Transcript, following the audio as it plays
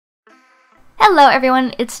Hello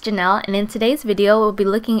everyone, it's Janelle, and in today's video we'll be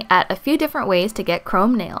looking at a few different ways to get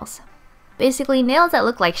chrome nails. Basically nails that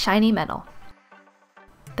look like shiny metal.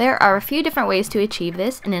 There are a few different ways to achieve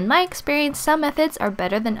this, and in my experience some methods are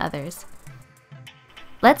better than others.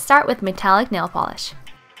 Let's start with metallic nail polish.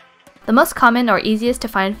 The most common or easiest to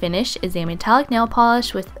find finish is a metallic nail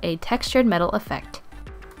polish with a textured metal effect.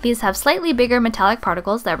 These have slightly bigger metallic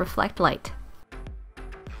particles that reflect light.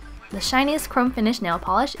 The shiniest chrome finish nail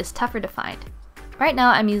polish is tougher to find. Right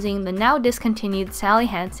now I'm using the now discontinued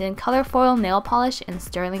Hansen color foil nail polish in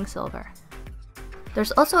sterling silver.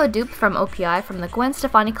 There's also a dupe from OPI from the Gwen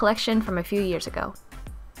Stefani collection from a few years ago.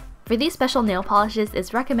 For these special nail polishes,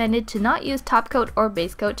 it's recommended to not use top coat or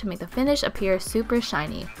base coat to make the finish appear super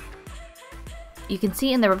shiny. You can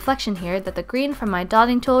see in the reflection here that the green from my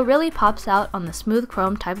dotting tool really pops out on the smooth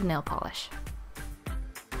chrome type of nail polish.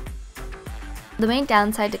 The main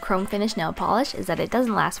downside to chrome finish nail polish is that it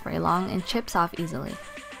doesn't last very long and chips off easily.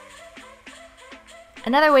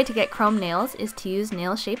 Another way to get chrome nails is to use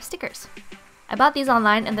nail-shaped stickers. I bought these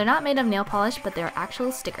online and they're not made of nail polish, but they're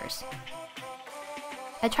actual stickers.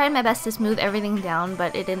 I tried my best to smooth everything down,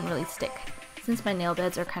 but it didn't really stick, since my nail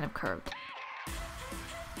beds are kind of curved.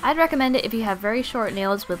 I'd recommend it if you have very short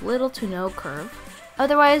nails with little to no curve.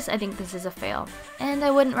 Otherwise, I think this is a fail, and I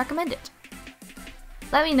wouldn't recommend it.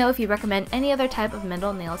 Let me know if you recommend any other type of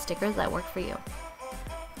metal nail stickers that work for you.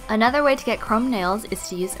 Another way to get chrome nails is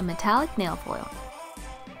to use a metallic nail foil.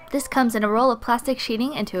 This comes in a roll of plastic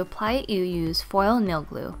sheeting, and to apply it you use foil nail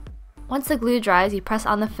glue. Once the glue dries, you press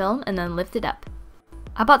on the film and then lift it up.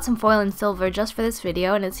 I bought some foil in silver just for this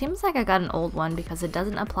video, and it seems like I got an old one because it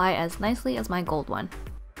doesn't apply as nicely as my gold one.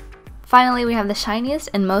 Finally, we have the shiniest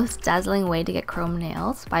and most dazzling way to get chrome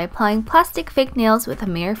nails by applying plastic fake nails with a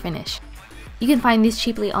mirror finish. You can find these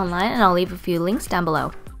cheaply online, and I'll leave a few links down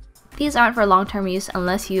below. These aren't for long-term use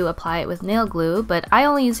unless you apply it with nail glue, but I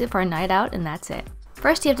only use it for a night out and that's it.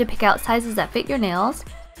 First you have to pick out sizes that fit your nails,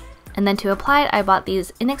 and then to apply it I bought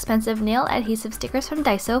these inexpensive nail adhesive stickers from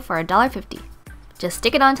Daiso for $1.50. Just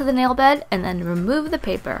stick it onto the nail bed and then remove the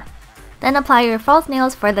paper. Then apply your false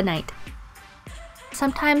nails for the night.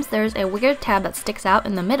 Sometimes there's a weird tab that sticks out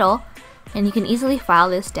in the middle, and you can easily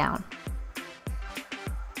file this down.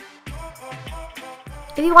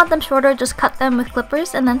 If you want them shorter, just cut them with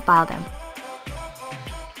clippers and then file them.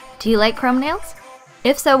 Do you like chrome nails?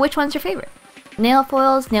 If so, which one's your favorite? Nail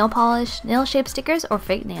foils, nail polish, nail-shaped stickers, or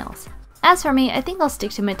fake nails? As for me, I think I'll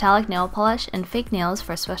stick to metallic nail polish and fake nails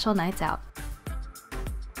for special nights out.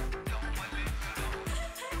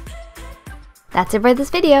 That's it for this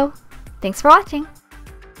video. Thanks for watching!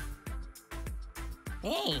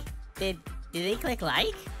 Hey, did they click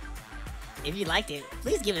like? If you liked it,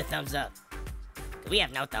 please give it a thumbs up. We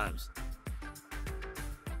have no thumbs.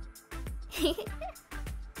 Please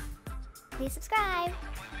subscribe.